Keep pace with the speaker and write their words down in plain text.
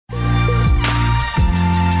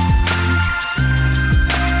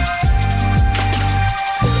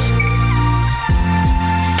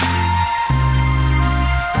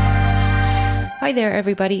Hi there,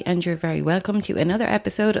 everybody, and you're very welcome to another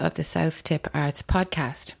episode of the South Tip Arts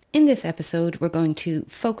Podcast. In this episode, we're going to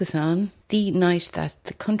focus on the night that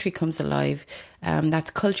the country comes alive.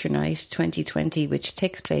 That's Culture Night 2020, which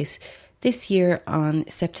takes place this year on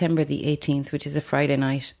September the 18th, which is a Friday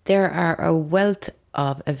night. There are a wealth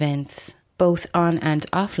of events, both on and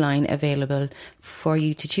offline, available for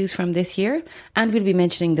you to choose from this year, and we'll be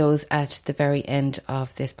mentioning those at the very end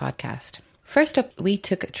of this podcast. First up, we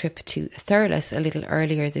took a trip to Thurles a little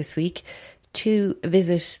earlier this week to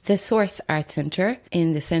visit the Source Art Centre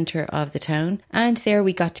in the centre of the town. And there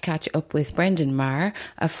we got to catch up with Brendan Maher,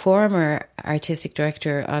 a former artistic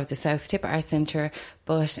director of the South Tip Art Centre,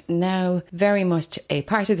 but now very much a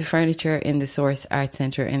part of the furniture in the Source Art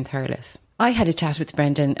Centre in Thurles. I had a chat with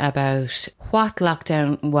Brendan about what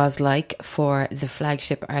lockdown was like for the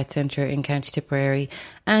flagship art centre in County Tipperary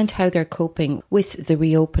and how they're coping with the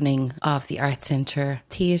reopening of the art centre,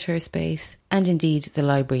 theatre space and indeed the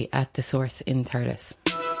library at the Source in Thurles.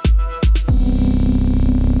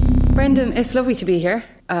 Brendan, it's lovely to be here.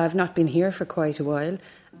 I've not been here for quite a while.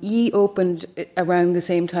 Ye opened around the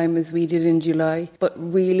same time as we did in July, but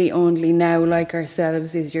really only now, like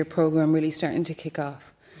ourselves, is your programme really starting to kick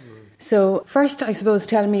off. So first, I suppose,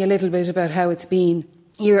 tell me a little bit about how it's been.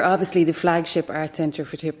 You're obviously the flagship art centre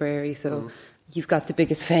for Tipperary, so you've got the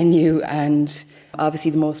biggest venue and obviously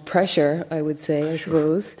the most pressure, I would say, I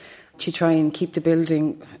suppose, to try and keep the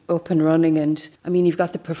building up and running. And I mean, you've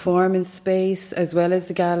got the performance space as well as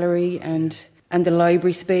the gallery and the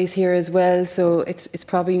library space here as well. So it's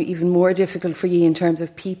probably even more difficult for you in terms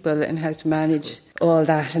of people and how to manage all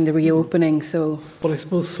that and the reopening. So, well, I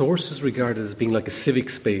suppose Source is regarded as being like a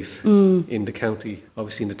civic space in the county,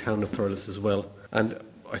 obviously in the town of Thurles as well. And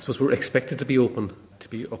I suppose we're expected to be open, to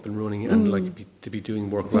be up and running and to be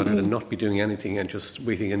doing work rather than not be doing anything and just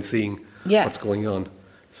waiting and seeing what's going on.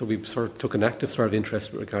 So we sort of took an active sort of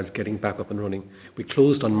interest with regards to getting back up and running. We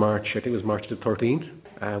closed on March, I think it was March the 13th.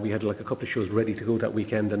 We had like a couple of shows ready to go that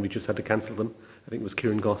weekend and we just had to cancel them. I think it was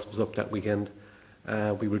Kieran Goss was up that weekend.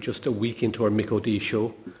 We were just a week into our Mick O'Dea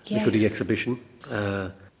show, Mick O'Dea exhibition.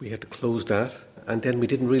 We had to close that. And then we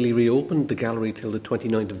didn't really reopen the gallery till the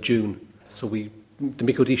 29th of June. So the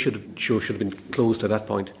Mick O'Dea show should have been closed at that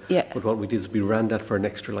point. Yeah. But what we did is we ran that for an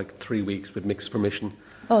extra like 3 weeks with Mick's permission.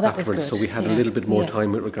 Oh, that was good. So we had a little bit more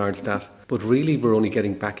time with regards to that. But really we're only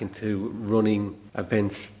getting back into running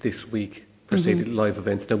events this week, per se, live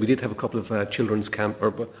events. Now we did have a couple of children's camp,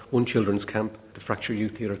 or one children's camp, the Fracture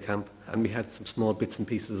Youth Theatre camp, and we had some small bits and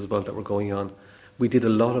pieces as well that were going on. We did a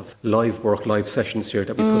lot of live sessions here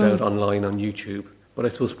that we put out online on YouTube. But I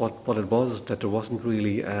suppose what it was that there wasn't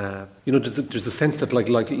really, there's a sense that like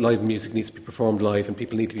live music needs to be performed live and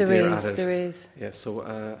people need to be there at it. There is. Yeah,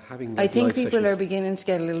 so having I think live people sessions, are beginning to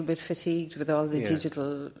get a little bit fatigued with all the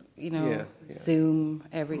digital, Zoom,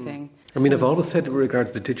 everything. I mean, I've always said with regard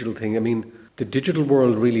to the digital thing, I mean, the digital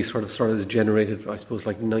world really sort of generated, I suppose,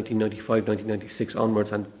 like 1995, 1996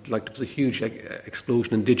 onwards, and like there was a huge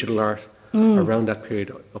explosion in digital art around that period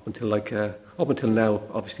up until now,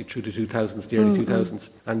 obviously through the 2000s, the early 2000s.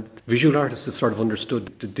 And visual artists have sort of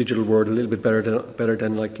understood the digital world a little bit better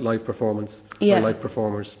than like live performance or live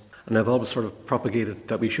performers. And I've always sort of propagated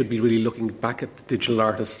that we should be really looking back at the digital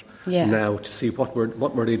artists now to see what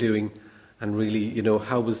were they doing, and really,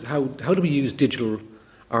 how do we use digital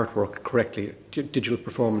artwork correctly, digital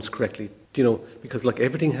performance correctly, because like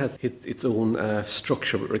everything has its own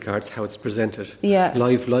structure with regards to how it's presented. Yeah.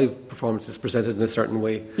 Live performance is presented in a certain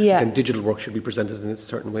way. Yeah. And digital work should be presented in a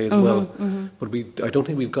certain way as well. Mm-hmm. But I don't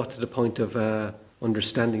think we've got to the point of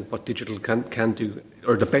understanding what digital can do,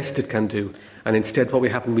 or the best it can do. And instead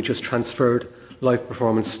we just transferred live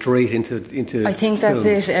performance straight into I think film. That's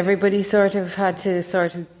it. Everybody sort of had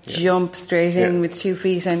to jump straight in with 2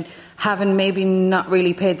 feet, and having maybe not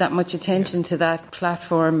really paid that much attention to that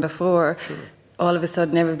platform before, all of a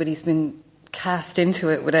sudden everybody's been cast into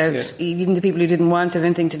it without even the people who didn't want to have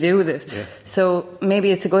anything to do with it. Yeah. So maybe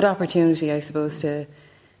it's a good opportunity, I suppose,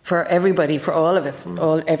 for everybody, for all of us,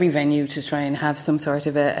 every venue, to try and have some sort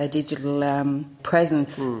of a digital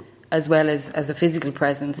presence as well as a physical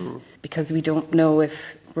presence, because we don't know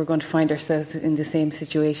if we're going to find ourselves in the same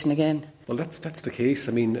situation again. Well, that's the case.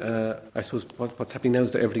 I mean, I suppose what's happening now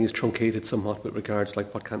is that everything is truncated somewhat with regards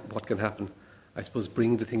like what can happen. I suppose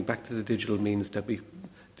bringing the thing back to the digital means that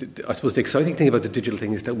I suppose the exciting thing about the digital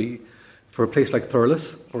thing is that for a place like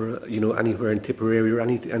Thurles, or anywhere in Tipperary or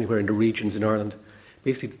anywhere in the regions in Ireland,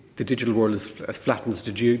 basically the digital world flattens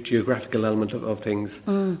the geographical element of things.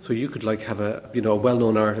 So you could like have a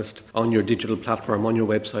well-known artist on your digital platform, on your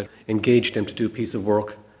website, engage them to do a piece of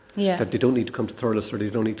work that they don't need to come to Thurles, or they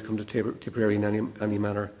don't need to come to Tipperary in any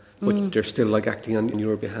manner. but they're still like acting on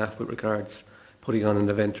your behalf with regards putting on an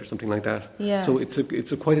event or something like that. Yeah. So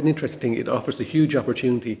it's quite an interesting thing. It offers a huge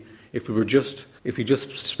opportunity if you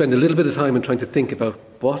just spend a little bit of time in trying to think about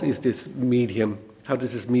what is this medium, how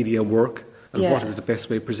does this media work, and what is the best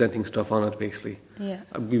way of presenting stuff on it, basically. Yeah.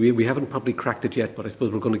 We haven't probably cracked it yet, but I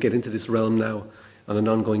suppose we're going to get into this realm now on an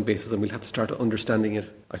ongoing basis, and we'll have to start understanding it.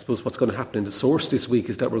 I suppose what's going to happen in the source this week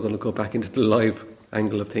is that we're going to go back into the live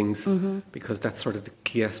angle of things, because that's sort of the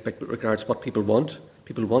key aspect with regards to what people want.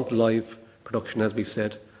 People want live production, as we've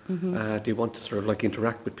said. They want to sort of like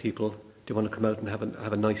interact with people. They want to come out and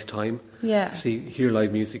have a nice time. Yeah. Hear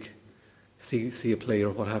live music, see a play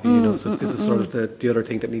or what have you. You know. So this is sort of the other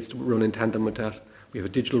thing that needs to run in tandem with that. We have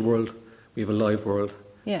a digital world, we have a live world.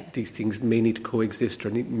 Yeah. These things may need to coexist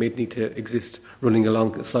or may need to exist running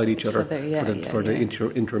alongside each other for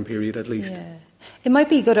the interim period at least. Yeah. It might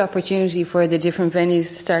be a good opportunity for the different venues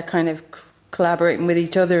to start kind of collaborating with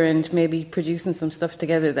each other and maybe producing some stuff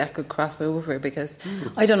together that could cross over, because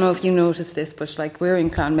I don't know if you noticed this, but like we're in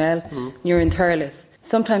Clonmel, you're in Thurles.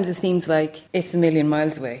 Sometimes it seems like it's a million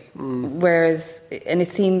miles away, and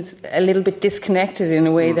it seems a little bit disconnected in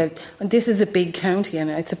a way that this is a big county and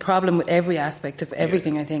it's a problem with every aspect of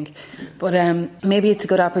everything, I think. But maybe it's a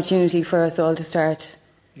good opportunity for us all to start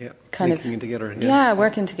working together.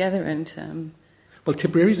 Working together. And well,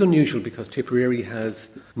 Tipperary is unusual because Tipperary has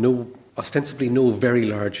ostensibly no very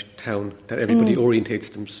large town that everybody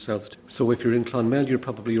orientates themselves to. So if you're in Clonmel, you're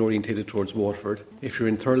probably orientated towards Waterford. If you're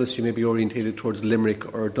in Thurles, you may be orientated towards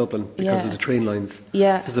Limerick or Dublin because of the train lines.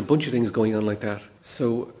 Yeah. There's a bunch of things going on like that.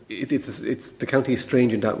 So it's the county is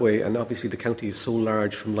strange in that way, and obviously the county is so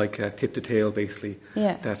large from like tip to tail, basically,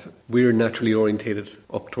 that we're naturally orientated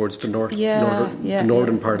up towards the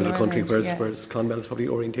northern part of the country, whereas Clonmel is probably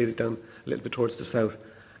orientated down a little bit towards the south.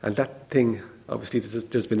 And that thing, obviously,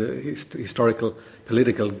 there's been a historical,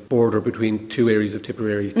 political border between two areas of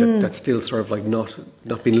Tipperary that's still sort of like not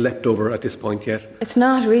been leapt over at this point yet. It's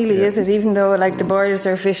not really, is it? Even though like the borders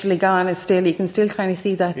are officially gone, it's still, you can still kind of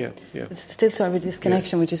see that. It's still sort of a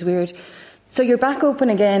disconnection, which is weird. So you're back open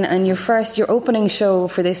again, and your opening show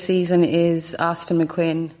for this season is Austin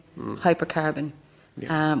McQuinn, Hypercarbon,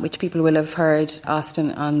 which people will have heard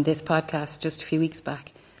Austin on this podcast just a few weeks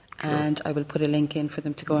back. And I will put a link in for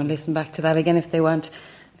them to go and listen back to that again if they want.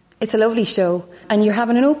 It's a lovely show, and you're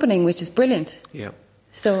having an opening, which is brilliant. Yeah.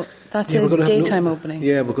 So that's a daytime opening.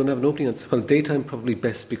 Yeah, we're going to have an opening. Well, daytime probably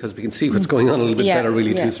best because we can see what's going on a little bit better,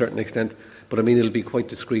 really, to a certain extent. But I mean, it'll be quite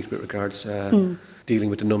discreet with regards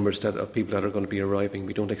dealing with the numbers of people that are going to be arriving.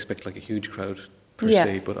 We don't expect like a huge crowd per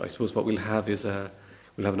se, but I suppose what we'll have is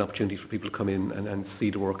we'll have an opportunity for people to come in and see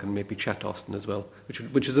the work and maybe chat to Austin as well,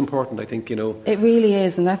 which is important, I think, you know. It really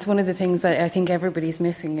is, and that's one of the things that I think everybody's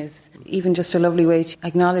missing, is even just a lovely way to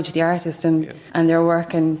acknowledge the artist and their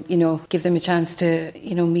work, and, you know, give them a chance to,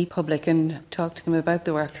 you know, meet public and talk to them about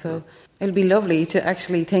the work. So it'll be lovely to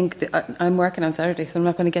actually think that I'm working on Saturday, so I'm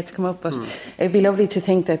not going to get to come up, but it'd be lovely to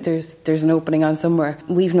think that there's an opening on somewhere.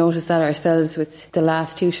 We've noticed that ourselves with the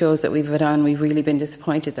last two shows that we've had on. We've really been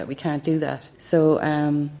disappointed that we can't do that. So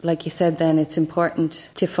like you said then, it's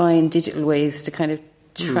important to find digital ways to kind of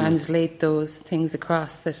translate those things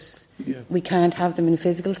across, that we can't have them in a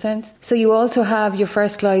physical sense. So you also have your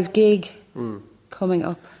first live gig coming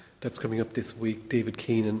up. That's coming up this week. David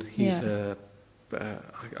Keenan, he's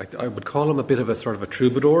I would call him a bit of a sort of a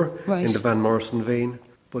troubadour in the Van Morrison vein,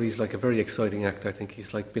 but he's like a very exciting act. I think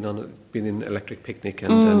he's like been in Electric Picnic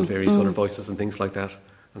and various other voices and things like that,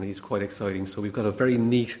 and he's quite exciting. So we've got a very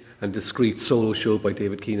neat and discreet solo show by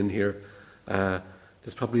David Keenan here.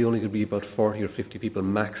 There's probably only going to be about 40 or 50 people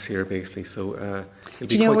max here, basically. So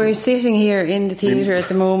do you know, we're sitting here in the theatre at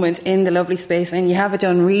the moment in the lovely space, and you have it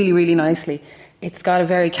done really, really nicely. It's got a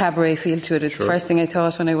very cabaret feel to it. It's the first thing I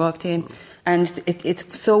thought when I walked in. And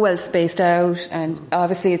it's so well spaced out, and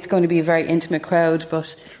obviously it's going to be a very intimate crowd,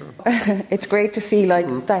 but it's great to see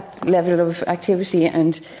like that level of activity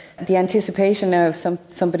and the anticipation now of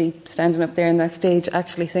somebody standing up there on that stage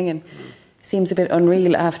actually singing. Seems a bit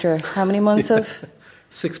unreal after how many months of...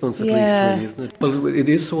 6 months at least, really, isn't it? Well, it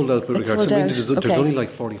is sold out with regards to... There's only like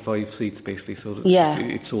 45 seats, basically, so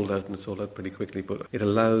it's sold out, and it's sold out pretty quickly, but it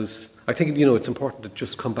allows... I think, you know, it's important to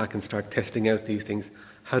just come back and start testing out these things.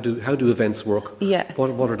 How do events work? Yeah.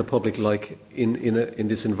 What are the public like in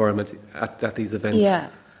this environment at these events? Yeah.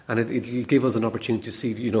 And it'll give us an opportunity to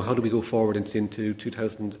see, you know, how do we go forward into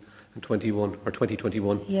 2021 or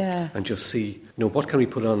 2021? Yeah. And just see, you know, what can we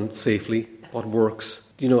put on safely? What works?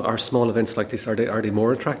 are small events like this, are they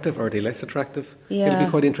more attractive? Are they less attractive? Yeah. It'll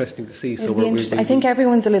be quite interesting to see. It'll be interesting. I think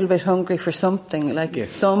everyone's a little bit hungry for something,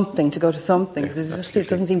 Yes. something, to go to something. Because it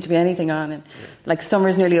doesn't seem to be anything on it. Like,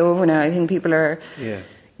 summer's nearly over now. I think people are... Yeah.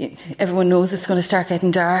 Everyone knows it's going to start getting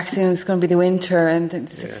dark soon. It's going to be the winter, and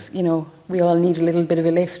it's just, we all need a little bit of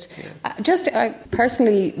a lift. Yeah. I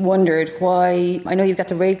personally wondered why. I know you've got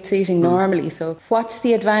the raked seating normally, so what's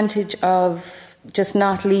the advantage of just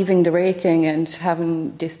not leaving the raking and having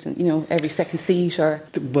distant, every second seat? Or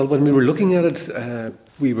well, when we were looking at it,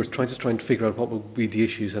 we were trying to figure out what would be the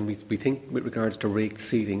issues, and we think with regards to raked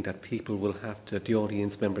seating that people will have to, the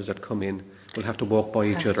audience members that come in, will have to walk by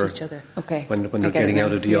each other. Okay. When they're getting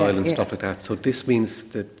out of the aisle and stuff like that. So this means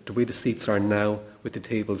that the way the seats are now with the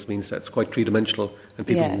tables means that it's quite three-dimensional, and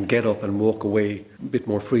people can get up and walk away a bit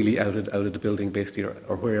more freely out of the building, basically,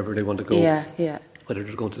 or wherever they want to go. Yeah. Whether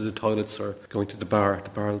they're going to the toilets or going to the bar. The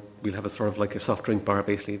bar, we'll have a sort of like a soft drink bar,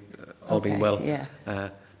 basically, all being well. Yeah.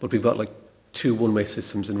 But we've got like 2 one-way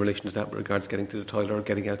systems in relation to that with regards getting to the toilet or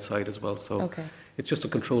getting outside as well. So it's just a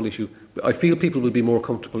control issue. I feel people will be more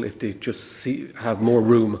comfortable if they just have more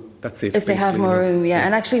room. That's it. If they have more room,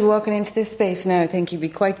 And actually walking into this space now, I think you'd be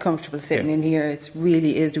quite comfortable sitting in here. It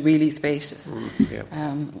really is really spacious.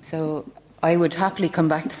 So I would happily come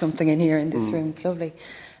back to something in here in this room. It's lovely.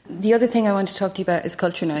 The other thing I want to talk to you about is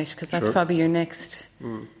Culture Night, because that's probably your next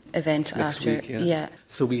event next after. Week, yeah.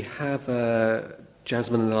 So we have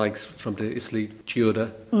Jasmine and Alex from the Isli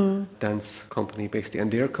Chioda dance company, basically,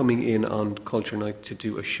 and they're coming in on Culture Night to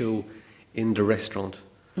do a show in the restaurant.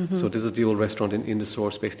 So this is the old restaurant in the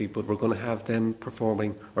Source, basically, but we're going to have them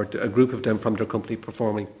performing, or a group of them from their company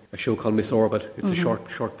performing a show called Miss Orbit. It's a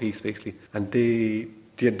short piece, basically, and the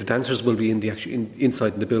dancers will be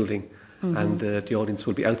inside the building, and the audience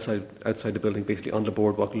will be outside the building, basically on the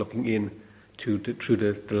boardwalk, looking in through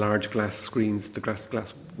the large glass screens, the glass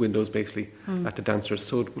windows, basically, at the dancers.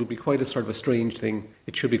 So it will be quite a sort of a strange thing.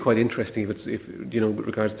 It should be quite interesting if with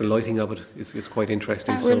regards to the lighting of it, it's quite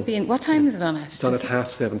interesting. That will be. What time is it on? It's on at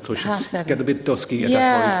 7:30, so it should get a bit dusky at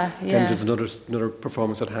that point. Then there's another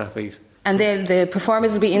performance at 8:30. And then the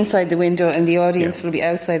performers will be inside the window, and the audience will be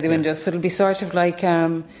outside the window. So it'll be sort of like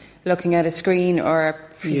looking at a screen or a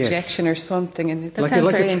projection or something, and that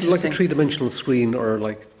sounds very interesting. Like a three-dimensional screen, or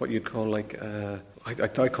like what you'd call I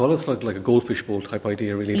call it like a goldfish bowl type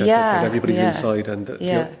idea, really. That everybody's inside, and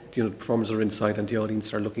the performers are inside, and the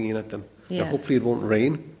audience are looking in at them. Now, hopefully, it won't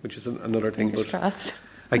rain, which is another thing. Fingers crossed.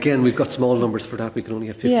 Again, we've got small numbers for that. We can only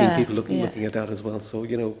have 15 people looking at that as well. So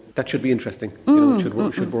that should be interesting. It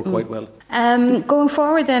should work quite well. Going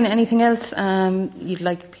forward, then, anything else you'd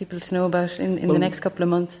like people to know about in the next couple of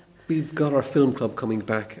months? We've got our film club coming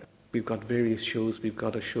back. We've got various shows. We've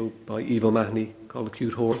got a show by Ivo Mahoney called The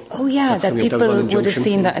Cute Whore. Oh yeah, that people would have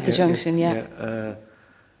seen that at the Junction,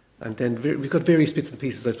 and then we've got various bits and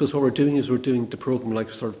pieces. I suppose what we're doing is we're doing the programme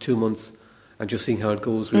like sort of 2 months and just seeing how it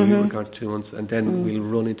goes really in regard to 2 months. And then we'll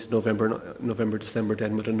run into November, December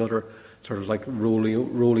then with another sort of like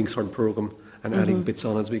rolling sort of programme and adding bits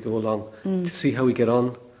on as we go along. To see how we get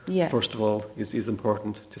on, first of all, is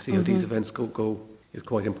important. To see how these events go is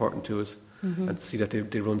quite important to us. And to see that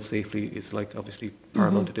they run safely is like obviously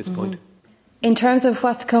paramount at this point. In terms of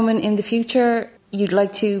what's coming in the future, you'd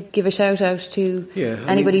like to give a shout out to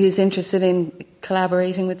anybody who's interested in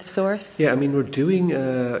collaborating with the Source? Yeah, we're doing,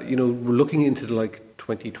 we're looking into like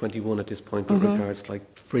 2021 at this point with regards like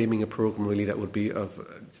framing a programme really that would be of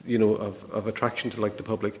attraction to like the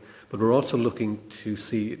public. But we're also looking to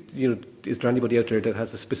see, is there anybody out there that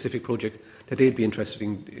has a specific project that they'd be interested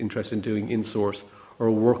in doing in Source or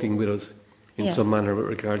working with us in some manner with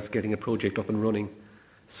regards to getting a project up and running.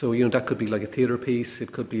 So, that could be like a theatre piece,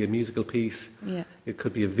 it could be a musical piece, it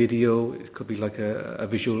could be a video, it could be like a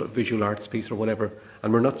visual arts piece or whatever.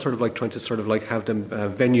 And we're not sort of like trying to sort of like have them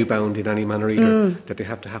venue bound in any manner either, that they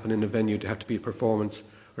have to happen in a venue, they have to be a performance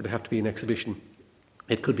or they have to be an exhibition.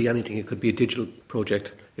 It could be anything, it could be a digital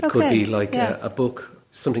project, it could be like a book,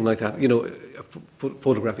 something like that, a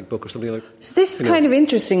photographic book or something like that. So this is kind of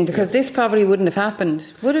interesting because this probably wouldn't have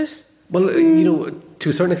happened, would it? Well, to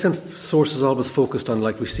a certain extent, Source is always focused on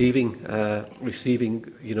like receiving,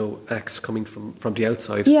 acts coming from the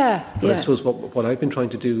outside. But I suppose what I've been trying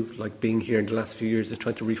to do, like being here in the last few years, is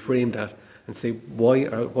trying to reframe that and say why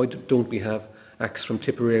don't we have acts from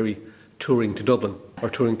Tipperary touring to Dublin or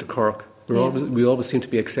touring to Cork? We always seem to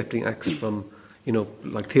be accepting acts from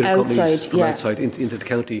like theatre companies from outside into the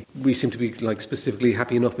county. We seem to be like specifically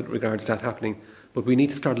happy enough with regards to that happening. But we need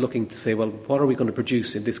to start looking to say, well, what are we going to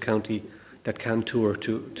produce in this county that can tour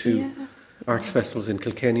to arts festivals in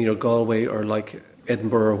Kilkenny or Galway or like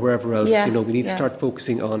Edinburgh or wherever else? We need to start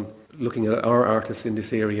focusing on looking at our artists in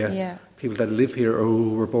this area, people that live here or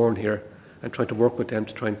who were born here, and trying to work with them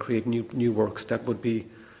to try and create new works that would be,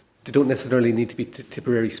 they don't necessarily need to be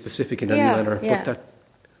Tipperary specific in any manner, but that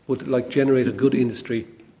would like generate a good industry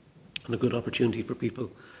and a good opportunity for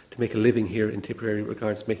people to make a living here in Tipperary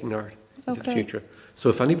regards making art into the future. So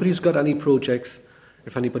if anybody's got any projects,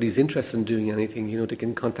 if anybody's interested in doing anything, they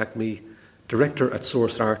can contact me,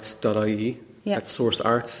 director@sourcearts.ie, at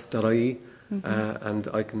sourcearts.ie, and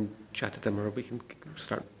I can chat to them, or we can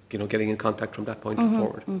start getting in contact from that point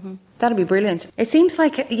forward. That'll be brilliant. It seems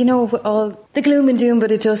like, all the gloom and doom,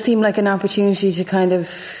 but it does seem like an opportunity to kind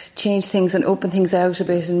of change things and open things out a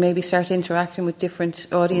bit and maybe start interacting with different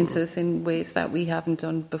audiences in ways that we haven't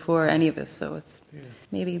done before, any of us. So it's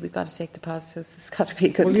maybe we've got to take the positives. It's got to be a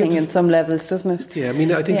good thing in some levels, doesn't it? Yeah, I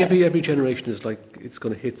mean, I think every generation is like, it's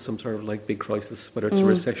going to hit some sort of like big crisis, whether it's a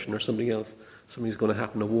recession or something else. Something's going to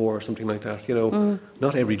happen, a war or something like that.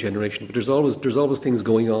 Not every generation, but there's always things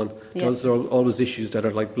going on. There's always issues that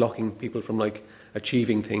are like blocking people from like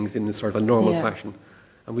achieving things in sort of a normal fashion.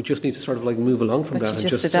 And we just need to sort of like move along from that and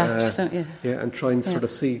just adapt, don't you? And try and sort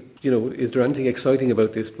of see, is there anything exciting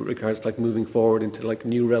about this with regards to like moving forward into like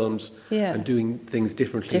new realms and doing things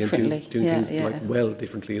differently. And doing things like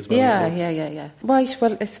differently as well. Yeah. Right,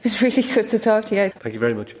 well, it's been really good to talk to you. Thank you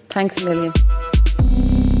very much. Thanks a million.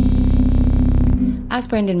 As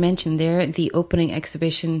Brendan mentioned there, the opening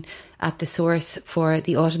exhibition at the Source for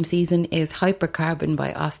the autumn season is Hypercarbon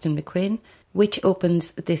by Austin McQuinn, which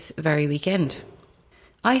opens this very weekend.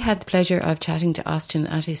 I had the pleasure of chatting to Austin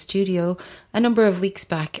at his studio a number of weeks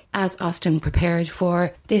back as Austin prepared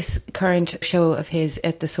for this current show of his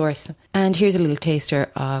at the Source. And here's a little taster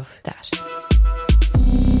of that.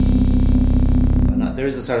 There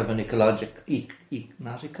is a sort of an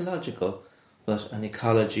not ecological, but an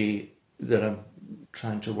ecology that I'm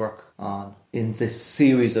trying to work on in this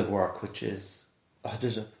series of work, which is,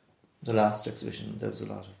 the last exhibition, there was a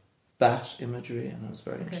lot of bat imagery, and I was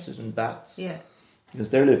very interested in bats. Yeah. Because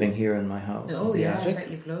they're living here in my house. Oh, in the attic. I bet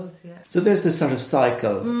you've loads, yeah. So there's this sort of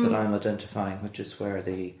cycle that I'm identifying, which is where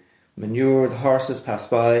the horses pass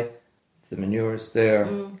by, the manure is there,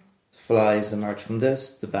 flies emerge from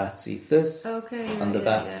this, the bats eat this, and the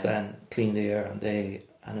bats then clean the air and they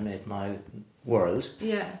animate my world.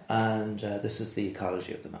 Yeah. And this is the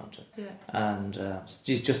ecology of the mountain. Yeah. And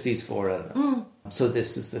just these four elements. So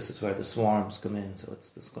this is where the swarms come in. So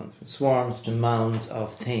it's this going from swarms to mounds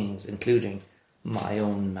of things, including my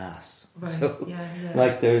own mass. Right. So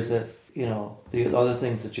like there's the other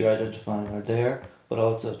things that you're identifying are there, but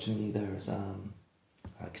also to me there's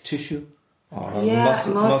like tissue or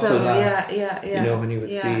muscle mass. When you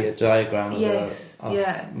would see a diagram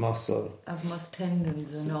of muscle. Of muscle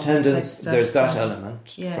tendons and all tendons, that there's that element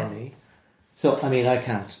for me. So, I mean,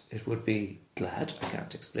 it would be glad I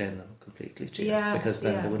can't explain them completely to you, because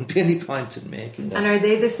then there wouldn't be any point in making them. And are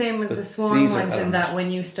they the same as the swarm ones in that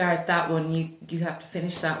when you start that one, you have to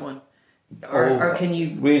finish that one? Or can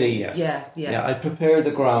you... Really, yes. Yeah, I prepare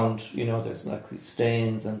the ground, there's like these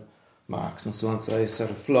stains and marks and so on, so I sort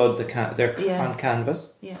of flood they're on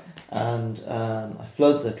canvas, and I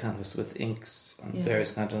flood the canvas with inks and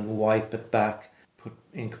various kinds, and wipe it back, put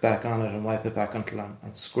ink back on it and wipe it back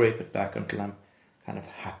and scrape it back until I'm kind of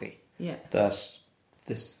happy that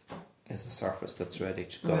this is a surface that's ready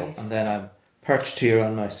to go. Right. And then I'm perched here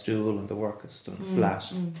on my stool and the work is done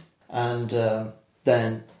flat, and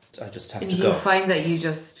then I just have to go. You find that you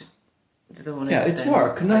just don't want to... Yeah, it's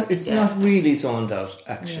work. It's not really zoned out,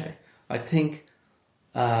 actually. Yeah. I think...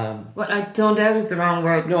 zoned out is the wrong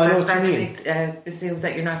word. No, I know what you mean. It assumes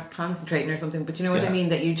that you're not concentrating or something, but you know what I mean?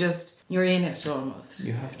 That you're in it almost.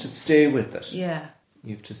 You have to stay with it. Yeah.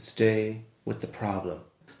 You have to stay with the problem.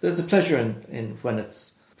 There's a pleasure in when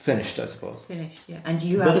it's finished, I suppose. Finished, yeah. And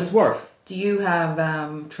but it's work. Do you have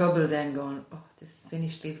trouble then going, this is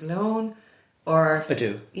finished, leave it alone? Or... I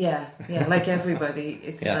do. Yeah, like everybody.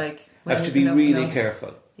 It's like... I have to be really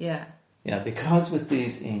careful. Yeah. Yeah, because with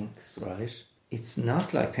these inks, right, it's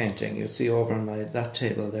not like painting. You'll see over on that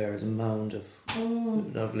table there is a mound of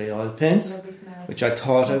lovely oil paints, which I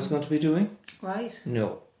thought I was going to be doing. Right.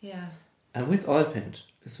 No. Yeah. And with oil paint,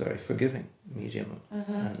 it's very forgiving medium.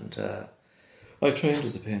 And I trained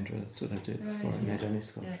as a painter, that's what I did before I made any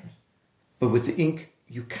sculptures. Yeah. But with the ink,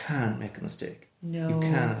 you can make a mistake. No. You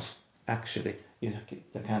cannot actually...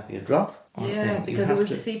 there can't be a drop. Yeah, because it would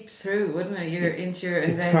seep through, wouldn't it? You're into your...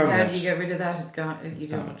 And then permanent. How do you get rid of that? It's gone. You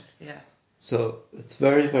don't. Yeah. So it's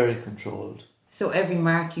very, very controlled. So every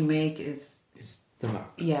mark you make is the mark.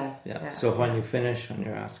 Yeah. So when you finish, when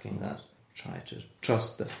you're asking that, try to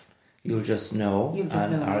trust that you'll just know.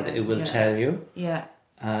 It will tell you. Yeah.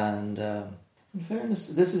 And In fairness,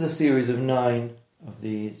 this is a series of 9 of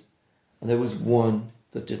these, and there was one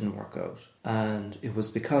that didn't work out, and it was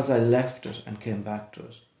because I left it and came back to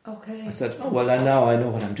it. Okay. I said, oh, well, now I know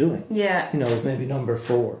what I'm doing. Yeah. You know, maybe number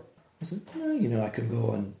 4. I said, well, you know, I can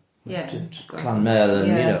go and to Clonmel, and,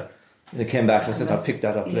 you know, and it came back, and I said, I'll pick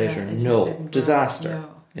that up later. No, disaster. No.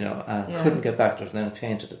 You know, and I couldn't get back to it, and then I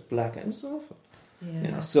painted it black. It was awful. Yeah.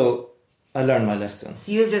 You know, so I learned my lesson. So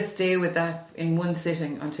you'll just stay with that in one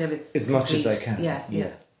sitting until it's as much as I can. Yeah.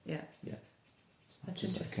 As much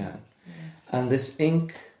as I can. Yeah. And this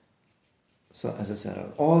ink, so as I said, I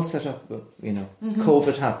was all set up. You know,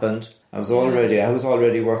 COVID happened. I was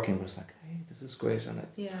already working. But it was like, hey, this is great. And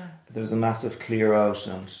there was a massive clear out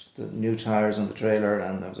and the new tires on the trailer,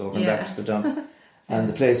 and I was over and back to the dump, and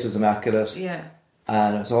the place was immaculate. Yeah.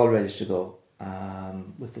 And I was all ready to go.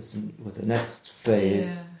 With the next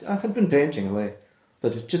phase, I had been painting away,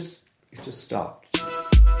 but it just stopped.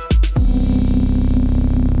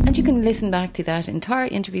 And you can listen back to that entire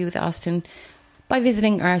interview with Austin by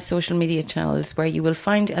visiting our social media channels, where you will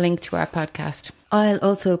find a link to our podcast. I'll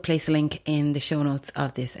also place a link in the show notes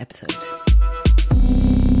of this episode.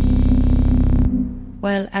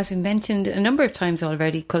 Well, as we mentioned a number of times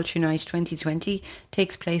already, Culture Night 2020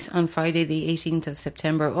 takes place on Friday the 18th of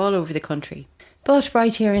September all over the country. But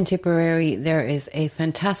right here in Tipperary, there is a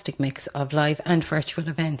fantastic mix of live and virtual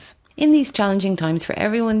events. In these challenging times for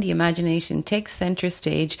everyone, the imagination takes centre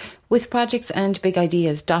stage with projects and big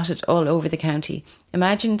ideas dotted all over the county,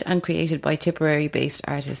 imagined and created by Tipperary-based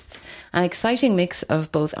artists. An exciting mix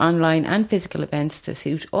of both online and physical events to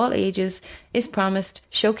suit all ages is promised,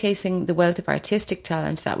 showcasing the wealth of artistic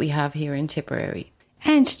talent that we have here in Tipperary.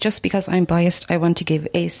 And just because I'm biased, I want to give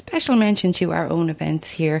a special mention to our own events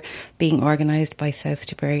here being organised by South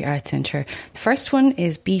Tipperary Arts Centre. The first one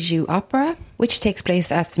is Bijou Opera, which takes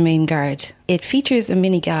place at the Main Guard. It features a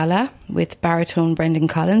mini gala with baritone Brendan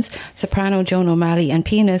Collins, soprano Joan O'Malley and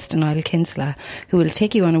pianist Niall Kinsella, who will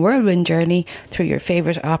take you on a whirlwind journey through your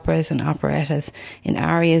favourite operas and operettas in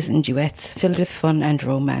arias and duets filled with fun and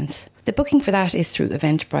romance. The booking for that is through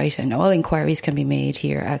Eventbrite, and all inquiries can be made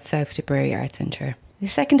here at South Tipperary Arts Centre. The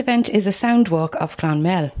second event is a sound walk of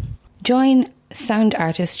Clonmel. Join sound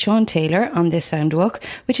artist Sean Taylor on this sound walk,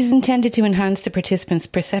 which is intended to enhance the participants'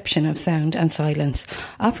 perception of sound and silence,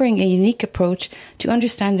 offering a unique approach to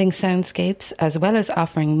understanding soundscapes as well as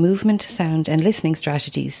offering movement, sound and listening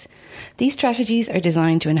strategies. These strategies are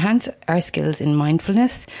designed to enhance our skills in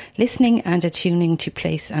mindfulness, listening and attuning to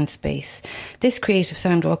place and space. This creative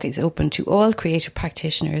sound walk is open to all creative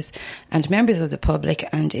practitioners and members of the public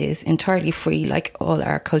and is entirely free, like all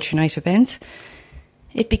our Culture Night events.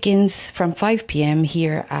 It begins from 5 p.m.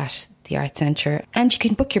 here at the Arts Centre, and you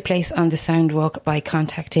can book your place on the sound walk by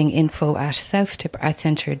contacting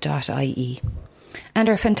info@southtipArtscentre.ie. And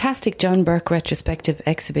our fantastic John Burke retrospective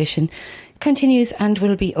exhibition continues and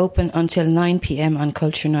will be open until 9 p.m. on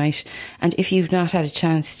Culture Night. And if you've not had a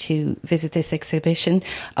chance to visit this exhibition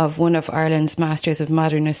of one of Ireland's masters of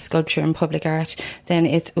modernist sculpture and public art, then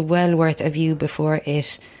it's well worth a view before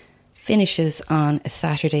it finishes on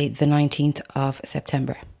Saturday the 19th of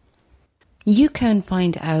September. You can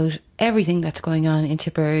find out everything that's going on in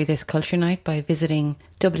Tipperary this Culture Night by visiting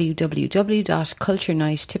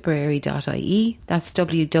www.culturenightTipperary.ie. That's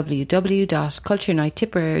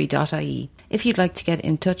www.culturenightTipperary.ie. If you'd like to get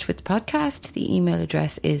in touch with the podcast, the email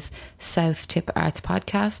address is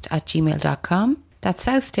southtipArtsPodcast@gmail.com. That's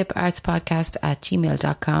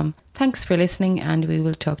southtipArtsPodcast@gmail.com. Thanks for listening, and we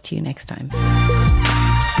will talk to you next time.